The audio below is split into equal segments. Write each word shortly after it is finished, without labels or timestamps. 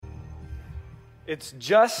It's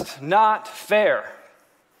just not fair.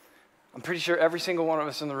 I'm pretty sure every single one of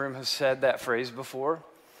us in the room has said that phrase before,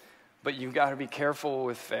 but you've got to be careful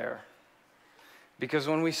with fair. Because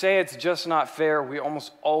when we say it's just not fair, we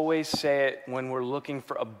almost always say it when we're looking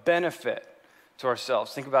for a benefit to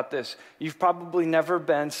ourselves. Think about this. You've probably never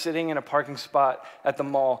been sitting in a parking spot at the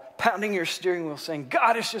mall, pounding your steering wheel saying,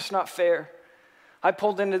 God, it's just not fair. I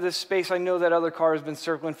pulled into this space. I know that other car has been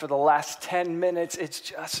circling for the last 10 minutes. It's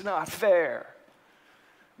just not fair.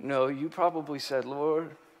 No, you probably said,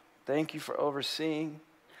 Lord, thank you for overseeing.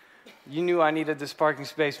 You knew I needed this parking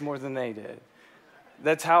space more than they did.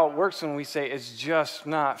 That's how it works when we say it's just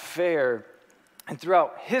not fair. And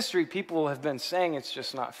throughout history, people have been saying it's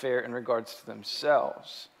just not fair in regards to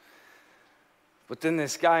themselves. But then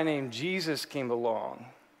this guy named Jesus came along,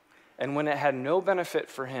 and when it had no benefit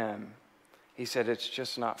for him, he said it's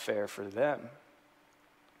just not fair for them.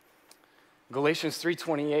 Galatians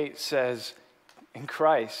 3:28 says, in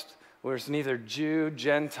Christ, there's neither Jew,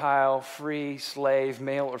 Gentile, free, slave,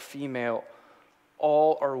 male or female,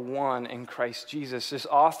 all are one in Christ Jesus. This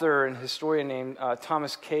author and historian named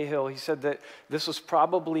Thomas Cahill, he said that this was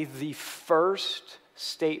probably the first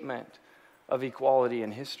statement of equality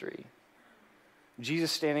in history.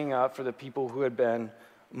 Jesus standing up for the people who had been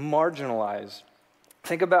marginalized.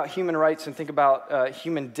 Think about human rights and think about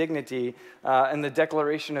human dignity and the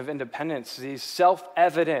Declaration of Independence, these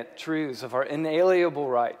self-evident truths of our inalienable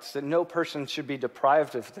rights, that no person should be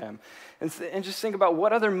deprived of them. And just think about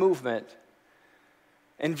what other movement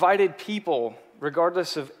invited people,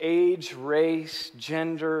 regardless of age, race,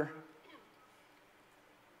 gender,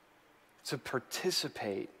 to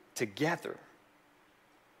participate together.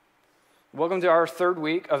 Welcome to our third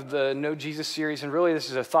week of the Know Jesus series, and really this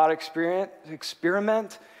is a thought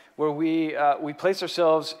experiment where we place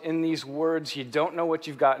ourselves in these words, you don't know what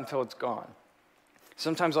you've got until it's gone.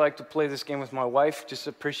 Sometimes I like to play this game with my wife, just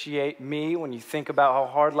appreciate me when you think about how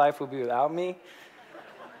hard life would be without me.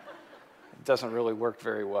 It doesn't really work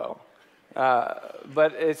very well.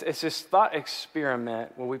 But it's this thought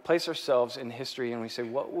experiment where we place ourselves in history and we say,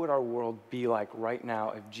 what would our world be like right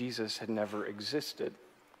now if Jesus had never existed?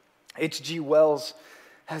 H.G. Wells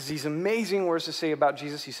has these amazing words to say about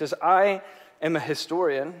Jesus. He says, I am a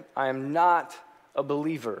historian. I am not a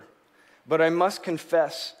believer. But I must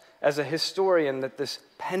confess as a historian that this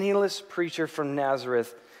penniless preacher from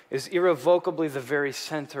Nazareth is irrevocably the very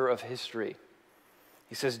center of history.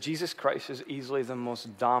 He says, Jesus Christ is easily the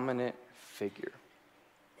most dominant figure.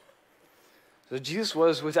 So Jesus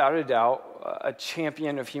was, without a doubt, a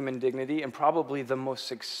champion of human dignity and probably the most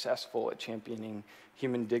successful at championing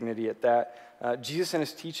human dignity at that. Jesus and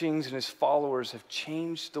his teachings and his followers have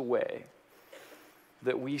changed the way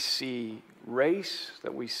that we see race,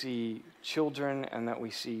 that we see children, and that we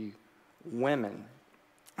see women.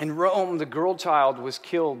 In Rome, the girl child was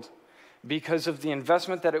killed because of the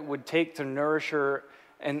investment that it would take to nourish her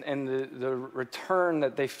and the return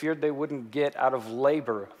that they feared they wouldn't get out of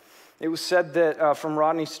labor. It was said that from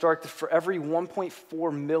Rodney Stark that for every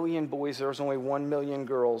 1.4 million boys, there was only 1 million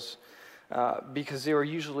girls because they were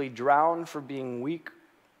usually drowned for being weak.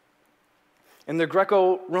 In the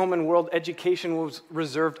Greco-Roman world, education was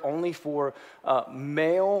reserved only for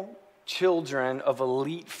male children of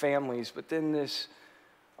elite families, but then this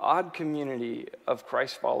odd community of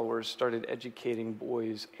Christ followers started educating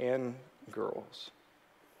boys and girls.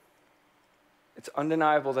 It's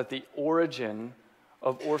undeniable that the origin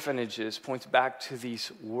of orphanages points back to these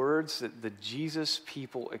words that the Jesus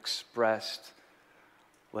people expressed,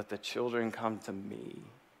 let the children come to me.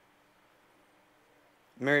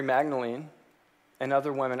 Mary Magdalene and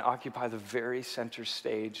other women occupy the very center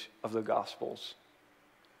stage of the Gospels.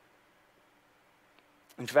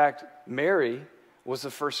 In fact, Mary was the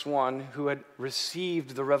first one who had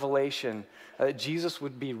received the revelation that Jesus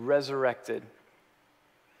would be resurrected.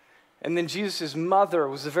 And then Jesus' mother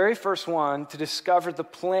was the very first one to discover the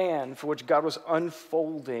plan for which God was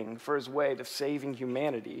unfolding for his way to saving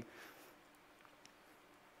humanity.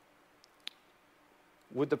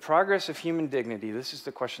 Would the progress of human dignity, this is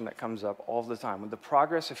the question that comes up all the time, would the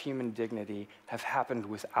progress of human dignity have happened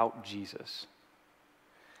without Jesus?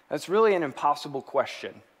 That's really an impossible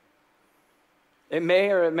question. It may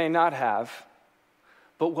or it may not have,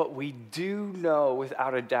 but what we do know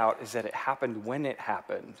without a doubt is that it happened when it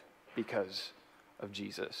happened because of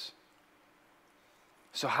Jesus.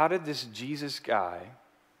 So how did this Jesus guy,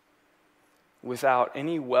 without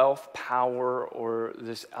any wealth, power, or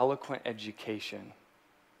this eloquent education,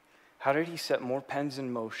 how did he set more pens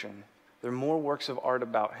in motion? There are more works of art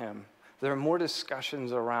about him. There are more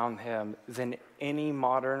discussions around him than any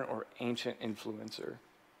modern or ancient influencer.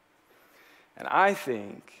 And I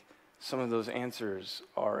think Some of those answers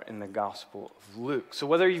are in the Gospel of Luke. So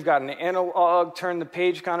whether you've got an analog, turn the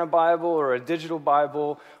page kind of Bible, or a digital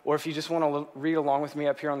Bible, or if you just want to read along with me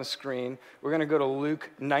up here on the screen, we're going to go to Luke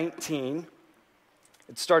 19.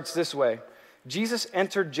 It starts this way. Jesus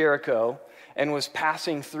entered Jericho and was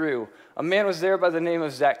passing through. A man was there by the name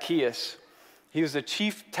of Zacchaeus. He was a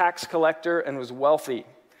chief tax collector and was wealthy.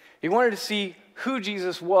 He wanted to see who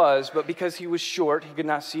Jesus was, but because he was short, he could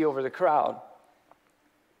not see over the crowd.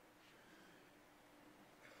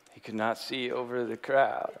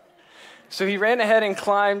 So he ran ahead and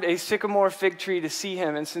climbed a sycamore fig tree to see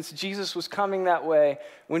him. And since Jesus was coming that way,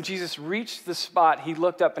 when Jesus reached the spot, he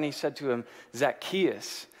looked up and he said to him,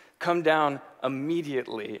 Zacchaeus, come down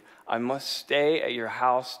immediately. I must stay at your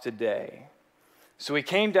house today. So he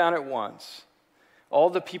came down at once.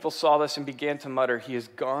 All the people saw this and began to mutter, he has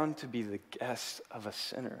gone to be the guest of a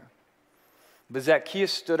sinner. But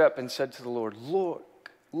Zacchaeus stood up and said to the Lord,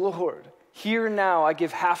 Lord, here now I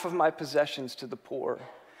give half of my possessions to the poor.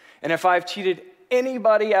 And if I've cheated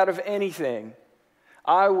anybody out of anything,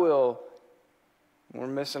 I will, we're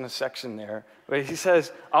missing a section there, but he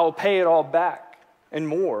says, I will pay it all back and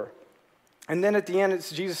more. And then at the end,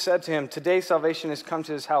 Jesus said to him, today salvation has come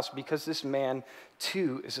to his house because this man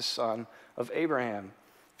too is a son of Abraham.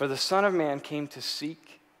 For the Son of Man came to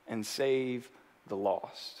seek and save the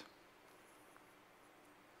lost.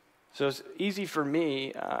 So it's easy for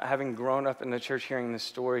me, having grown up in the church hearing this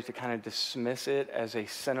story, to kind of dismiss it as a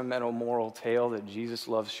sentimental moral tale that Jesus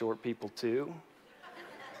loves short people too,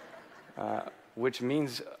 which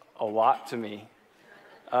means a lot to me.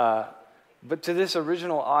 But to this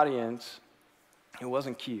original audience, it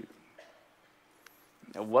wasn't cute.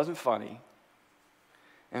 It wasn't funny.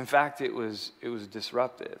 In fact, it was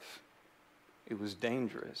disruptive. It was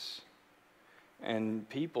dangerous. And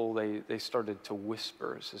people, they started to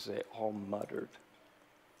whisper as they all muttered.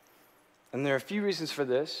 And there are a few reasons for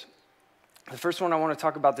this. The first one, I want to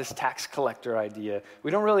talk about this tax collector idea. We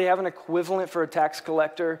don't really have an equivalent for a tax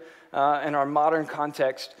collector in our modern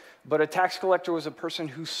context, but a tax collector was a person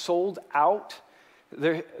who sold out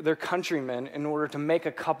their countrymen in order to make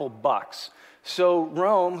a couple bucks. So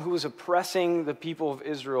Rome, who was oppressing the people of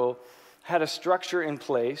Israel, had a structure in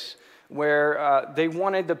place where they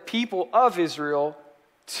wanted the people of Israel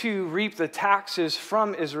to reap the taxes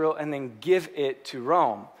from Israel and then give it to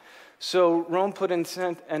Rome. So Rome put an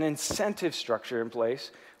incentive structure in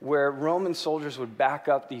place where Roman soldiers would back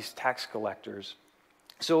up these tax collectors.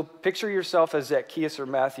 So picture yourself as Zacchaeus or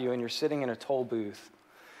Matthew, and you're sitting in a toll booth,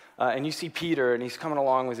 and you see Peter, and he's coming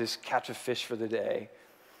along with his catch of fish for the day.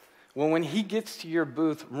 Well, when he gets to your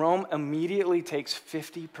booth, Rome immediately takes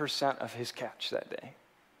 50% of his catch that day.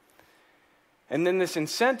 And then this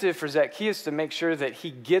incentive for Zacchaeus to make sure that he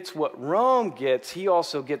gets what Rome gets, he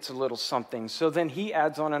also gets a little something. So then he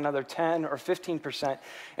adds on another 10 or 15%.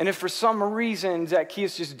 And if for some reason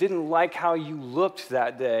Zacchaeus just didn't like how you looked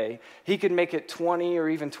that day, he could make it 20 or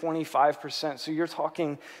even 25%. So you're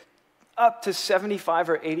talking up to 75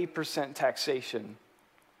 or 80% taxation.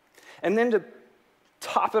 And then to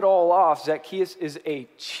top it all off, Zacchaeus is a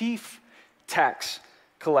chief tax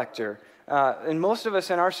collector. And most of us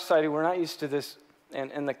in our society, we're not used to this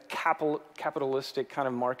and the capitalistic kind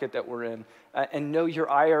of market that we're in. And no, your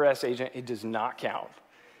IRS agent, it does not count.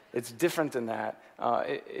 It's different than that.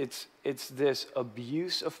 It's this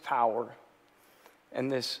abuse of power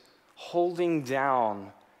and this holding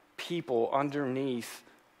down people underneath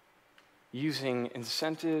using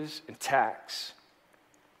incentives and tax.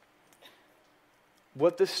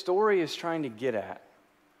 What the story is trying to get at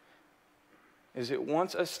is it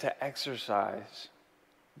wants us to exercise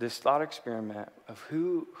this thought experiment of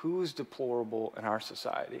who is deplorable in our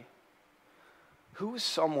society. Who is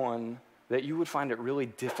someone that you would find it really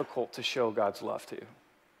difficult to show God's love to?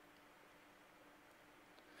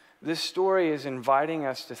 This story is inviting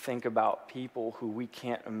us to think about people who we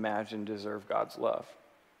can't imagine deserve God's love.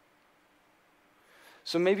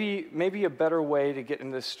 So maybe a better way to get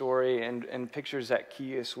into this story and picture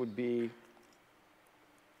Zacchaeus would be,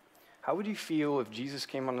 how would you feel if Jesus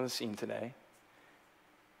came onto the scene today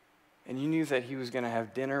and you knew that he was going to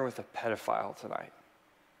have dinner with a pedophile tonight?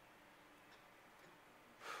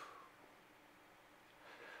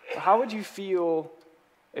 How would you feel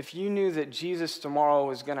if you knew that Jesus tomorrow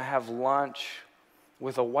was going to have lunch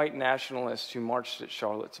with a white nationalist who marched at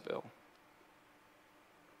Charlottesville?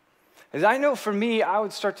 As I know for me, I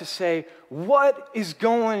would start to say, what is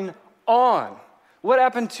going on? What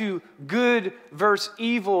happened to good versus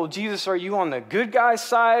evil? Jesus, are you on the good guy's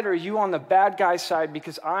side or are you on the bad guy's side?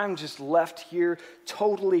 Because I'm just left here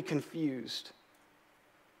totally confused.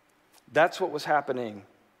 That's what was happening.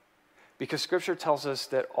 Because Scripture tells us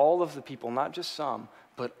that all of the people, not just some,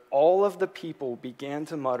 but all of the people began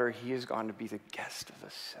to mutter, he is going to be the guest of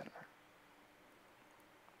the sinner.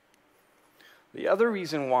 The other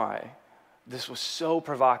reason why this was so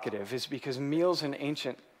provocative is because meals in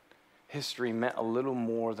ancient history meant a little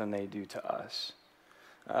more than they do to us.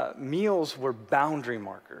 Meals were boundary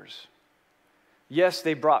markers. Yes,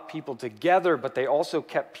 they brought people together, but they also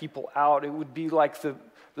kept people out. It would be like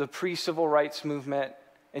the pre-civil rights movement,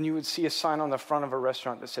 and you would see a sign on the front of a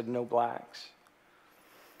restaurant that said, no blacks.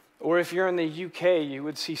 Or if you're in the UK, you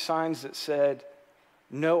would see signs that said,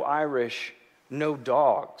 no Irish, no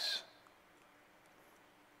dogs.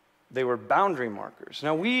 They were boundary markers.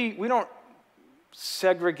 Now, we don't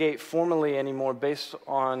segregate formally anymore based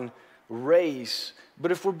on race,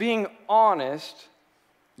 but if we're being honest,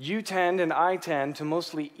 you tend and I tend to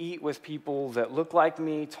mostly eat with people that look like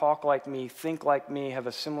me, talk like me, think like me, have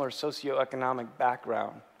a similar socioeconomic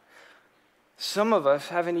background. Some of us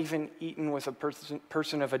haven't even eaten with a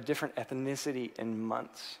person of a different ethnicity in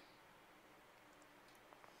months.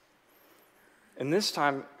 And this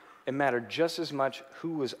time, it mattered just as much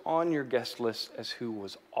who was on your guest list as who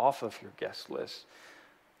was off of your guest list.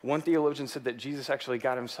 One theologian said that Jesus actually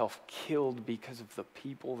got himself killed because of the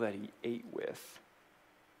people that he ate with.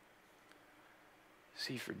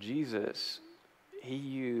 See, for Jesus, he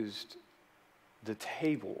used the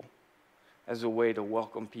table as a way to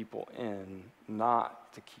welcome people in,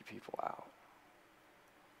 not to keep people out.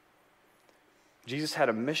 Jesus had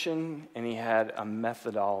a mission and he had a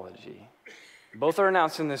methodology. Both are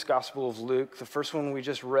announced in this Gospel of Luke. The first one we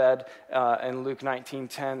just read in Luke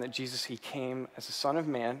 19:10, that Jesus, he came as the Son of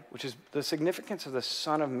Man, which is the significance of the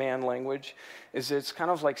Son of Man language, is it's kind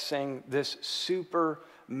of like saying this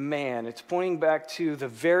Superman. It's pointing back to the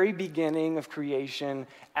very beginning of creation,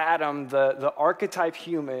 Adam, the archetype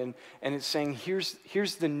human, and it's saying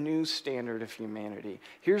here's the new standard of humanity.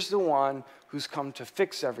 Here's the one who's come to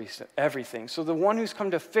fix everything. So the one who's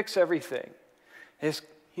come to fix everything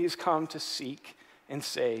He's come to seek and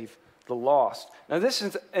save the lost. Now, this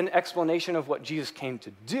is an explanation of what Jesus came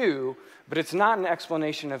to do, but it's not an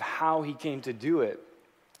explanation of how he came to do it.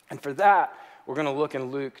 And for that, we're going to look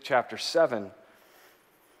in Luke chapter 7.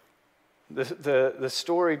 The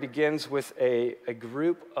story begins with a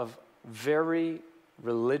group of very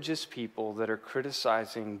religious people that are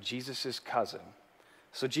criticizing Jesus' cousin.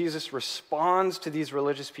 So Jesus responds to these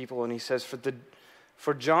religious people, and he says,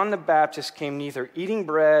 For John the Baptist came neither eating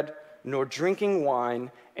bread nor drinking wine,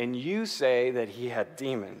 and you say that he had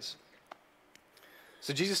demons.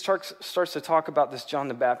 So Jesus starts to talk about this John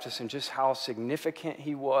the Baptist and just how significant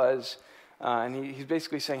he was. And he's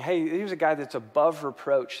basically saying, hey, he was a guy that's above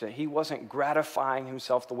reproach, that he wasn't gratifying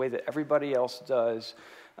himself the way that everybody else does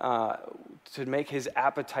to make his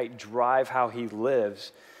appetite drive how he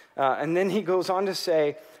lives. And then he goes on to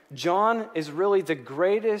say, John is really the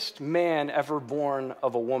greatest man ever born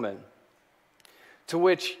of a woman. To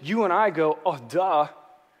which you and I go, oh, duh,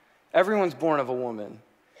 everyone's born of a woman.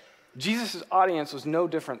 Jesus' audience was no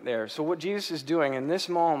different there. So what Jesus is doing in this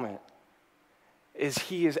moment is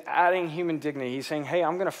he is adding human dignity. He's saying, hey,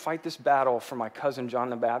 I'm going to fight this battle for my cousin John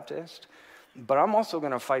the Baptist, but I'm also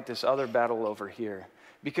going to fight this other battle over here.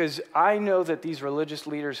 Because I know that these religious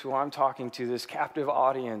leaders who I'm talking to, this captive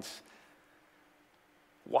audience,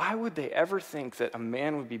 why would they ever think that a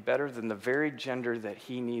man would be better than the very gender that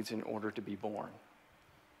he needs in order to be born?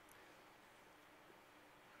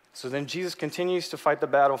 So then Jesus continues to fight the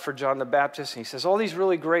battle for John the Baptist, and he says all these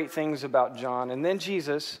really great things about John. And then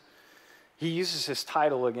Jesus, he uses his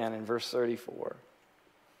title again in verse 34.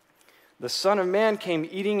 The Son of Man came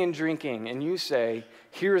eating and drinking, and you say,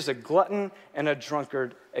 here is a glutton and a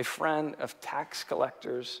drunkard, a friend of tax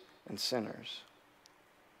collectors and sinners.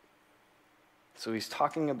 So he's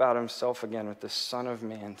talking about himself again with the Son of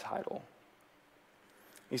Man title.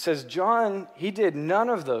 He says, John, he did none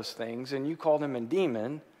of those things, and you called him a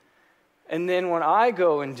demon. And then when I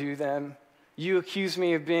go and do them, you accuse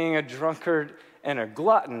me of being a drunkard and a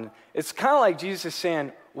glutton. It's kind of like Jesus is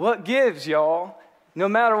saying, what gives, y'all? No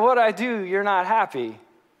matter what I do, you're not happy.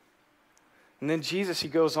 And then Jesus, he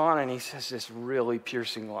goes on and he says this really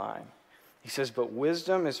piercing line. He says, but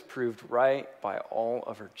wisdom is proved right by all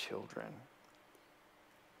of her children.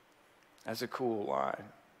 That's a cool line.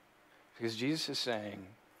 Because Jesus is saying,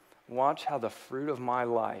 watch how the fruit of my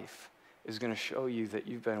life is going to show you that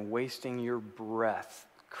you've been wasting your breath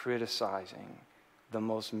criticizing the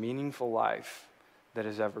most meaningful life that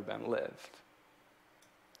has ever been lived.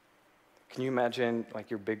 Can you imagine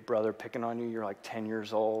like your big brother picking on you? You're like 10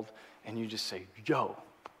 years old and you just say, yo,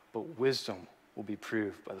 but wisdom will be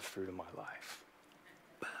proved by the fruit of my life.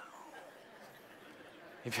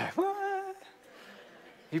 He'd be like, what?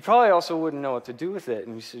 He probably also wouldn't know what to do with it,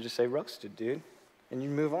 and you should just say, roasted, dude, and you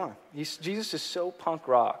move on. Jesus is so punk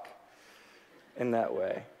rock in that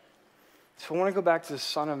way. So I want to go back to the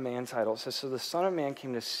Son of Man title. It says, so the Son of Man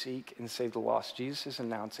came to seek and save the lost. Jesus is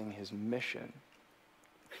announcing his mission.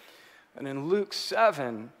 And in Luke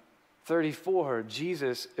 7:34,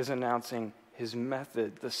 Jesus is announcing his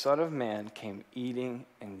method. The Son of Man came eating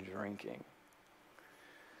and drinking.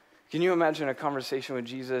 Can you imagine a conversation with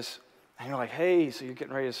Jesus, and you're like, hey, so you're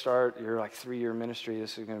getting ready to start your 3-year ministry.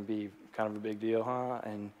 This is going to be kind of a big deal, huh?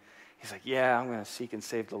 And he's like, yeah, I'm going to seek and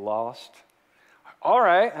save the lost. All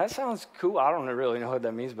right, that sounds cool. I don't really know what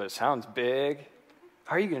that means, but it sounds big.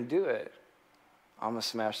 How are you going to do it? I'm going to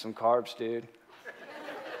smash some carbs, dude.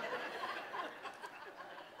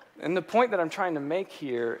 And the point that I'm trying to make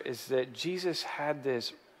here is that Jesus had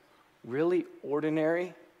this really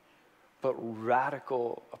ordinary but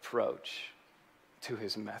radical approach to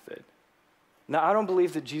his method. Now, I don't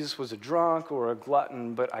believe that Jesus was a drunk or a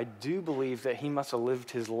glutton, but I do believe that he must have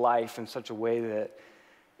lived his life in such a way that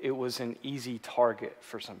it was an easy target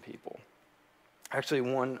for some people. Actually,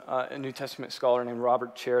 a New Testament scholar named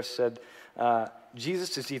Robert Chair said,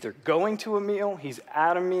 Jesus is either going to a meal, he's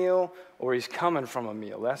at a meal, or he's coming from a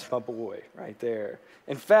meal. That's my boy right there.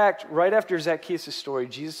 In fact, right after Zacchaeus' story,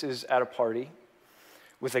 Jesus is at a party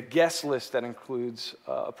with a guest list that includes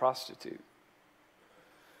a prostitute.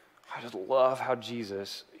 I just love how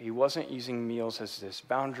Jesus, he wasn't using meals as this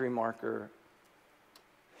boundary marker.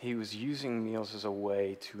 He was using meals as a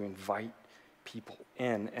way to invite people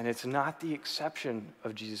in. And it's not the exception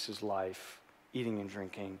of Jesus' life, eating and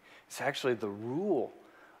drinking. It's actually the rule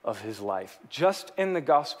of his life. Just in the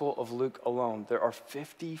Gospel of Luke alone, there are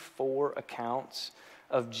 54 accounts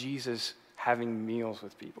of Jesus having meals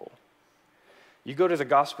with people. You go to the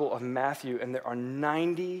Gospel of Matthew, and there are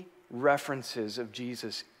 90 references of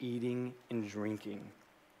Jesus eating and drinking.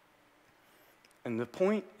 And the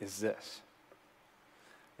point is this,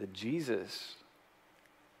 that Jesus,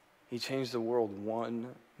 he changed the world one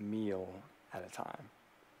meal at a time.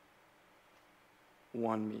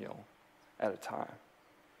 One meal at a time.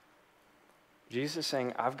 Jesus is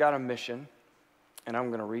saying, I've got a mission, and I'm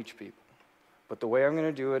going to reach people. But the way I'm going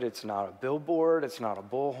to do it, it's not a billboard, it's not a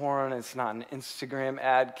bullhorn, it's not an Instagram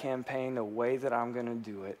ad campaign. The way that I'm going to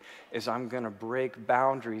do it is I'm going to break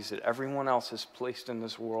boundaries that everyone else has placed in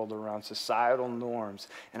this world around societal norms,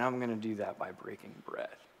 and I'm going to do that by breaking bread.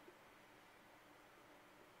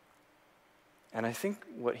 And I think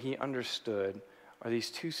what he understood are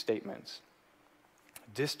these two statements.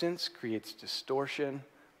 Distance creates distortion,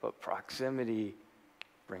 but proximity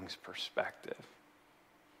brings perspective.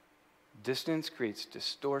 Distance creates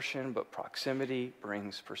distortion, but proximity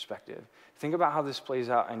brings perspective. Think about how this plays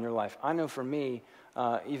out in your life. I know for me,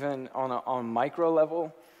 even on a micro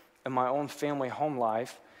level, in my own family home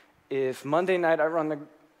life, if Monday night I run the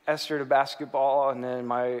Esther to basketball, and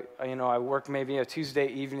then I work maybe a Tuesday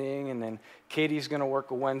evening, and then Katie's going to work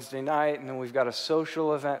a Wednesday night, and then we've got a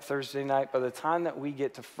social event Thursday night. By the time that we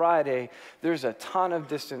get to Friday, there's a ton of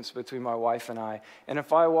distance between my wife and I. And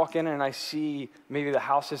if I walk in and I see maybe the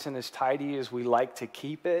house isn't as tidy as we like to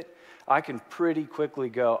keep it, I can pretty quickly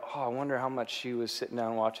go, I wonder how much she was sitting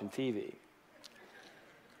down watching TV.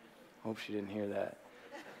 Hope she didn't hear that.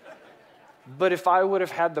 But if I would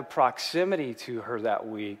have had the proximity to her that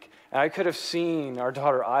week, and I could have seen our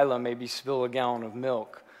daughter Isla maybe spill a gallon of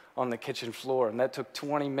milk on the kitchen floor, and that took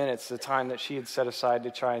 20 minutes, the time that she had set aside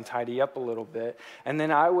to try and tidy up a little bit, and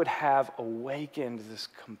then I would have awakened this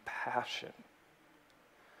compassion.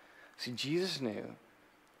 See, Jesus knew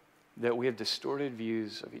that we have distorted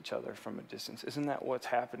views of each other from a distance. Isn't that what's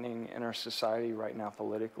happening in our society right now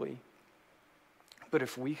politically? But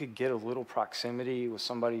if we could get a little proximity with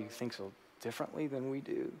somebody who thinks differently than we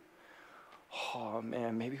do, oh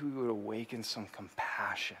man, maybe we would awaken some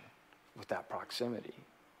compassion with that proximity.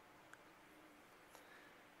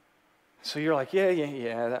 So you're like,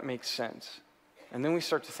 yeah, that makes sense. And then we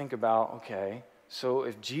start to think about, okay, so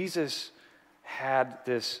if Jesus had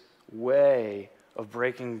this way of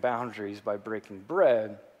breaking boundaries by breaking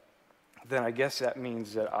bread, then I guess that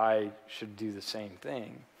means that I should do the same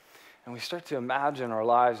thing. And we start to imagine our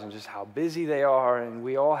lives and just how busy they are, and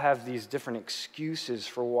we all have these different excuses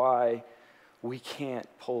for why we can't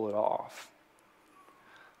pull it off.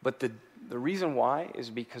 But the reason why is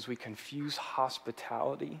because we confuse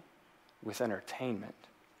hospitality with entertainment.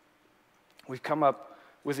 We've come up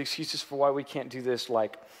with excuses for why we can't do this,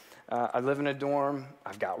 like, I live in a dorm,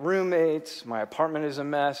 I've got roommates, my apartment is a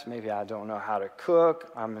mess, maybe I don't know how to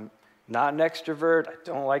cook, I'm not an extrovert, I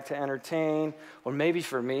don't like to entertain. Or maybe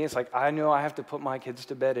for me, it's like, I know I have to put my kids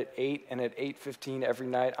to bed at 8, and at 8:15 every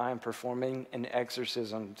night, I am performing an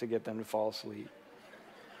exorcism to get them to fall asleep.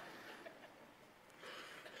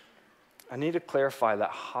 I need to clarify that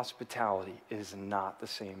hospitality is not the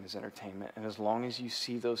same as entertainment. And as long as you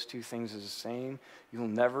see those two things as the same, you'll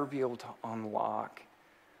never be able to unlock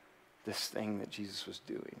this thing that Jesus was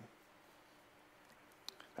doing.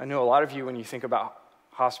 I know a lot of you, when you think about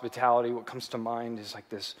hospitality, what comes to mind is like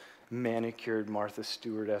this manicured Martha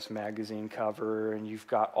Stewart-esque magazine cover, and you've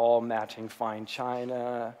got all matching fine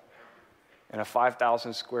china, and a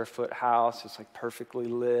 5,000 square foot house. It's like perfectly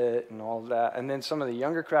lit and all of that. And then some of the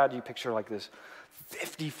younger crowd, you picture like this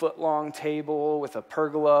 50-foot long table with a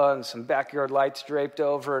pergola and some backyard lights draped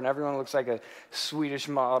over, and everyone looks like a Swedish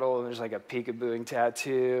model, and there's like a peekabooing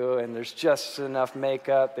tattoo, and there's just enough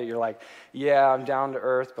makeup that you're like, yeah, I'm down to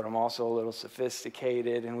earth, but I'm also a little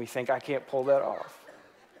sophisticated, and we think I can't pull that off.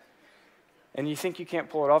 And you think you can't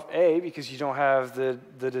pull it off, A, because you don't have the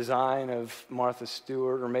design of Martha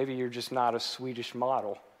Stewart, or maybe you're just not a Swedish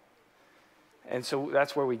model. And so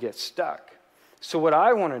that's where we get stuck. So what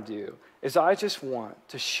I want to do is I just want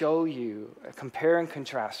to show you a compare and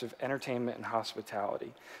contrast of entertainment and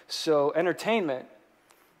hospitality. So entertainment,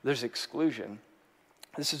 there's exclusion.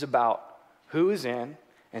 This is about who is in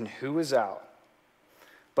and who is out.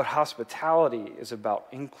 But hospitality is about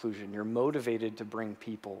inclusion. You're motivated to bring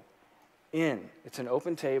people in. It's an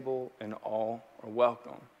open table and all are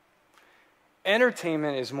welcome.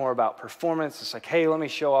 Entertainment is more about performance. It's like, hey, let me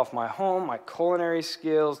show off my home, my culinary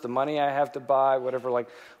skills, the money I have to buy, whatever, like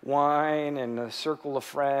wine and a circle of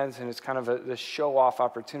friends, and it's kind of this show-off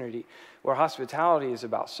opportunity. Where hospitality is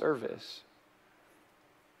about service.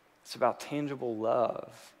 It's about tangible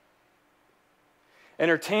love.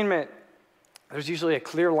 Entertainment, there's usually a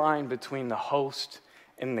clear line between the host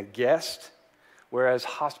and the guest, whereas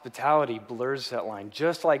hospitality blurs that line.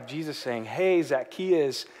 Just like Jesus saying, hey,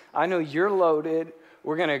 Zacchaeus, I know you're loaded.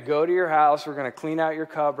 We're going to go to your house. We're going to clean out your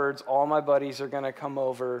cupboards. All my buddies are going to come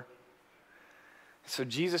over. So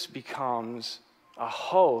Jesus becomes a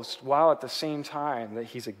host while at the same time that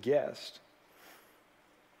he's a guest.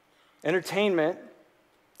 Entertainment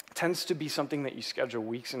tends to be something that you schedule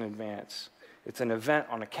weeks in advance. It's an event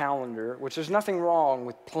on a calendar, which there's nothing wrong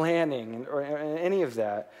with planning or any of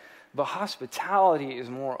that. But hospitality is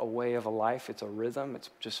more a way of a life. It's a rhythm. It's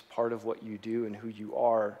just part of what you do and who you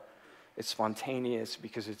are. It's spontaneous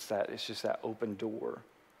because it's just that open door.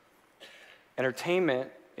 Entertainment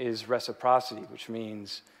is reciprocity, which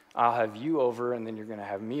means I'll have you over and then you're going to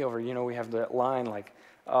have me over. You know, we have that line like,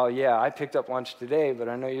 oh yeah, I picked up lunch today, but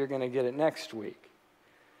I know you're going to get it next week.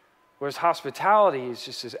 Whereas hospitality is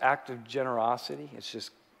just this act of generosity. It's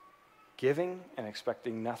just giving and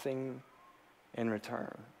expecting nothing in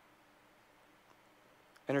return.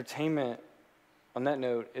 Entertainment, on that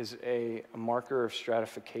note, is a marker of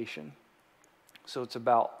stratification. So it's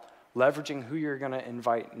about leveraging who you're going to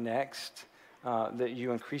invite next, that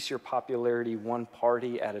you increase your popularity one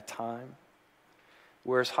party at a time.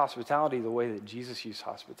 Whereas hospitality, the way that Jesus used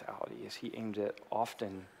hospitality, is he aimed it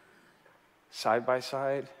often side by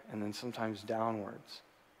side and then sometimes downwards.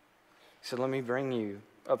 He said, let me bring you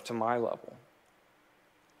up to my level.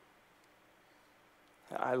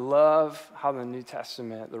 I love how the New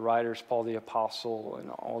Testament, the writers, Paul the Apostle, and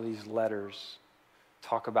all these letters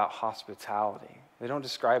talk about hospitality. They don't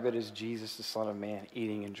describe it as Jesus, the Son of Man,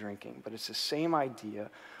 eating and drinking, but it's the same idea.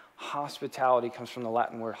 Hospitality comes from the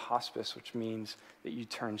Latin word hospice, which means that you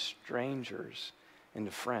turn strangers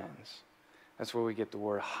into friends. That's where we get the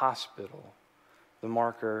word hospital, the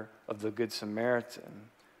marker of the Good Samaritan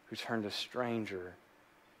who turned a stranger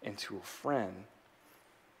into a friend.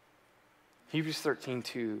 Hebrews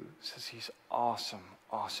 13:2 says these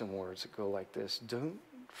awesome words that go like this. Don't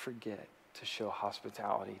forget to show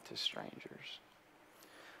hospitality to strangers.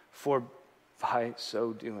 For by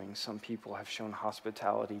so doing, some people have shown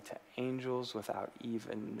hospitality to angels without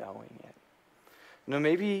even knowing it. Now,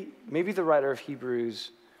 maybe the writer of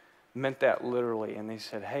Hebrews meant that literally, and they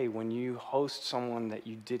said, hey, when you host someone that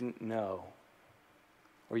you didn't know,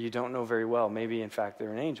 or you don't know very well, maybe in fact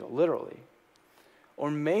they're an angel, literally. Or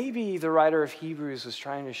maybe the writer of Hebrews was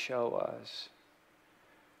trying to show us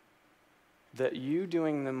that you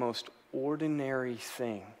doing the most ordinary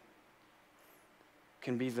thing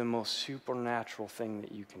can be the most supernatural thing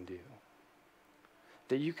that you can do.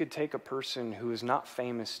 That you could take a person who is not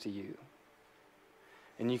famous to you,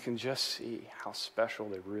 and you can just see how special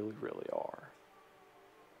they really, really are.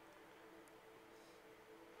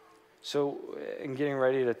 So, in getting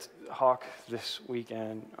ready to hawk this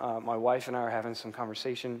weekend, my wife and I are having some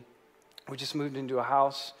conversation. We just moved into a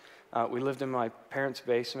house We lived in my parents'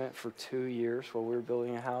 basement for 2 years while we were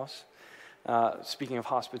building a house. Speaking of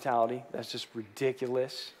hospitality, that's just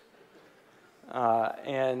ridiculous.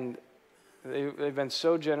 And they've been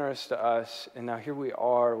so generous to us, and now here we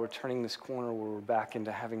are, we're turning this corner where we're back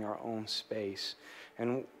into having our own space.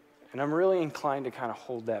 And I'm really inclined to kind of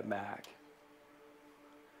hold that back.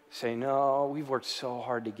 Say, no, we've worked so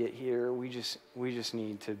hard to get here, we just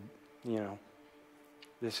need to,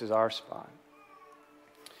 this is our spot.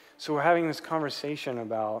 So we're having this conversation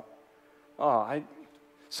about,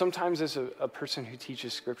 sometimes as a person who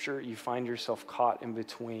teaches Scripture, you find yourself caught in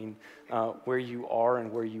between where you are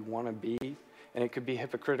and where you want to be. And it could be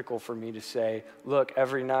hypocritical for me to say, look,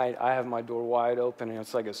 every night I have my door wide open and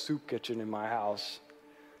it's like a soup kitchen in my house.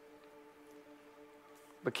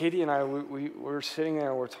 But Katie and I, we're sitting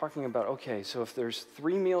there and we're talking about, okay, so if there's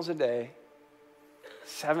 3 meals a day,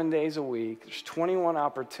 7 days a week, there's 21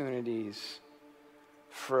 opportunities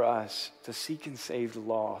for us to seek and save the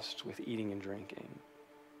lost with eating and drinking.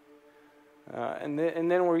 And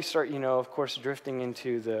then we start, of course, drifting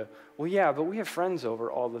into but we have friends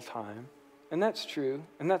over all the time. And that's true,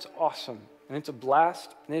 and that's awesome, and it's a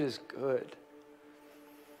blast, and it is good.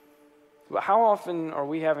 But how often are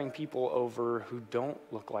we having people over who don't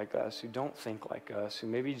look like us, who don't think like us, who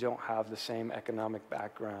maybe don't have the same economic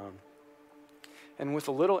background? And with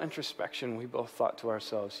a little introspection, we both thought to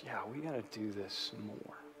ourselves, yeah, we got to do this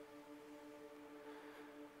more.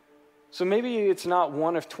 So maybe it's not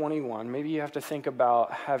 1 of 21. Maybe you have to think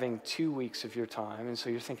about having 2 weeks of your time. And so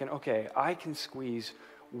you're thinking, okay, I can squeeze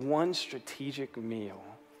 1 strategic meal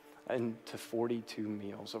into 42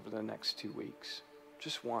 meals over the next 2 weeks.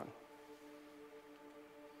 Just 1.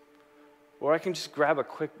 Or I can just grab a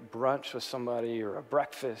quick brunch with somebody or a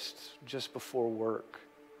breakfast just before work.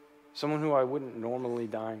 Someone who I wouldn't normally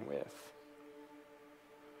dine with.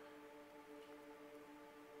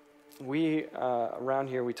 We, around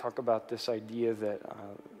here, we talk about this idea that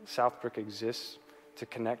Southbrook exists to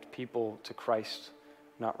connect people to Christ,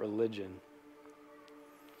 not religion.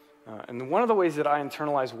 And one of the ways that I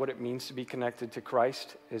internalize what it means to be connected to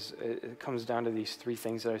Christ is it comes down to these 3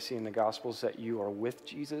 things that I see in the Gospels: that you are with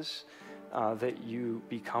Jesus, that you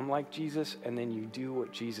become like Jesus, and then you do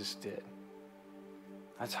what Jesus did.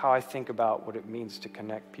 That's how I think about what it means to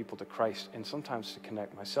connect people to Christ, and sometimes to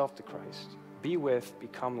connect myself to Christ. Be with,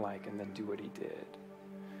 become like, and then do what he did.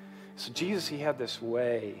 So Jesus, he had this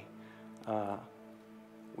way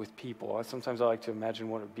with people. Sometimes I like to imagine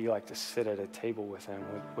what it would be like to sit at a table with him.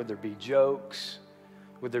 Would there be jokes?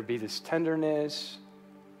 Would there be this tenderness?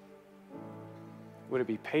 Would it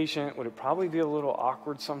be patient? Would it probably be a little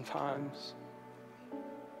awkward sometimes?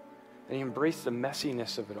 And he embraced the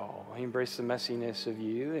messiness of it all. He embraced the messiness of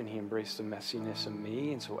you, and he embraced the messiness of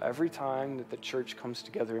me. And so every time that the church comes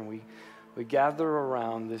together and we gather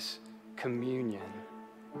around this communion,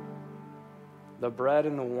 the bread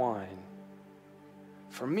and the wine,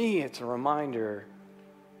 for me, it's a reminder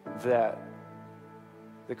that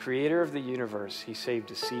the creator of the universe, he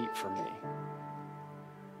saved a seat for me.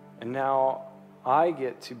 And now I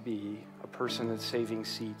get to be a person that's saving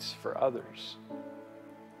seats for others.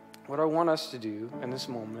 What I want us to do in this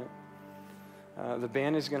moment, the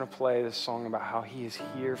band is going to play this song about how he is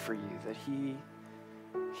here for you, that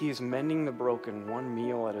he is mending the broken 1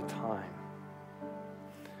 meal at a time.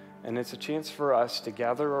 And it's a chance for us to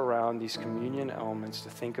gather around these communion elements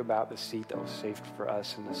to think about the seat that was saved for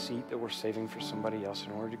us and the seat that we're saving for somebody else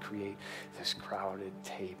in order to create this crowded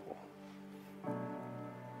table.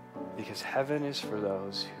 Because heaven is for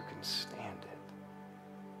those who can stand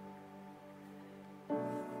it.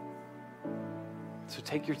 So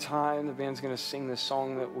take your time. The band's going to sing this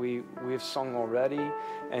song that we have sung already,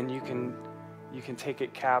 and you can take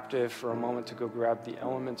it captive for a moment to go grab the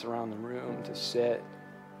elements around the room, to sit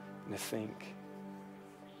and to think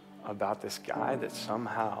about this guy that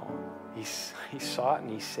somehow he sought and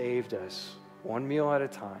he saved us 1 meal at a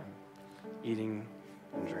time, eating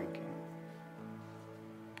and drinking.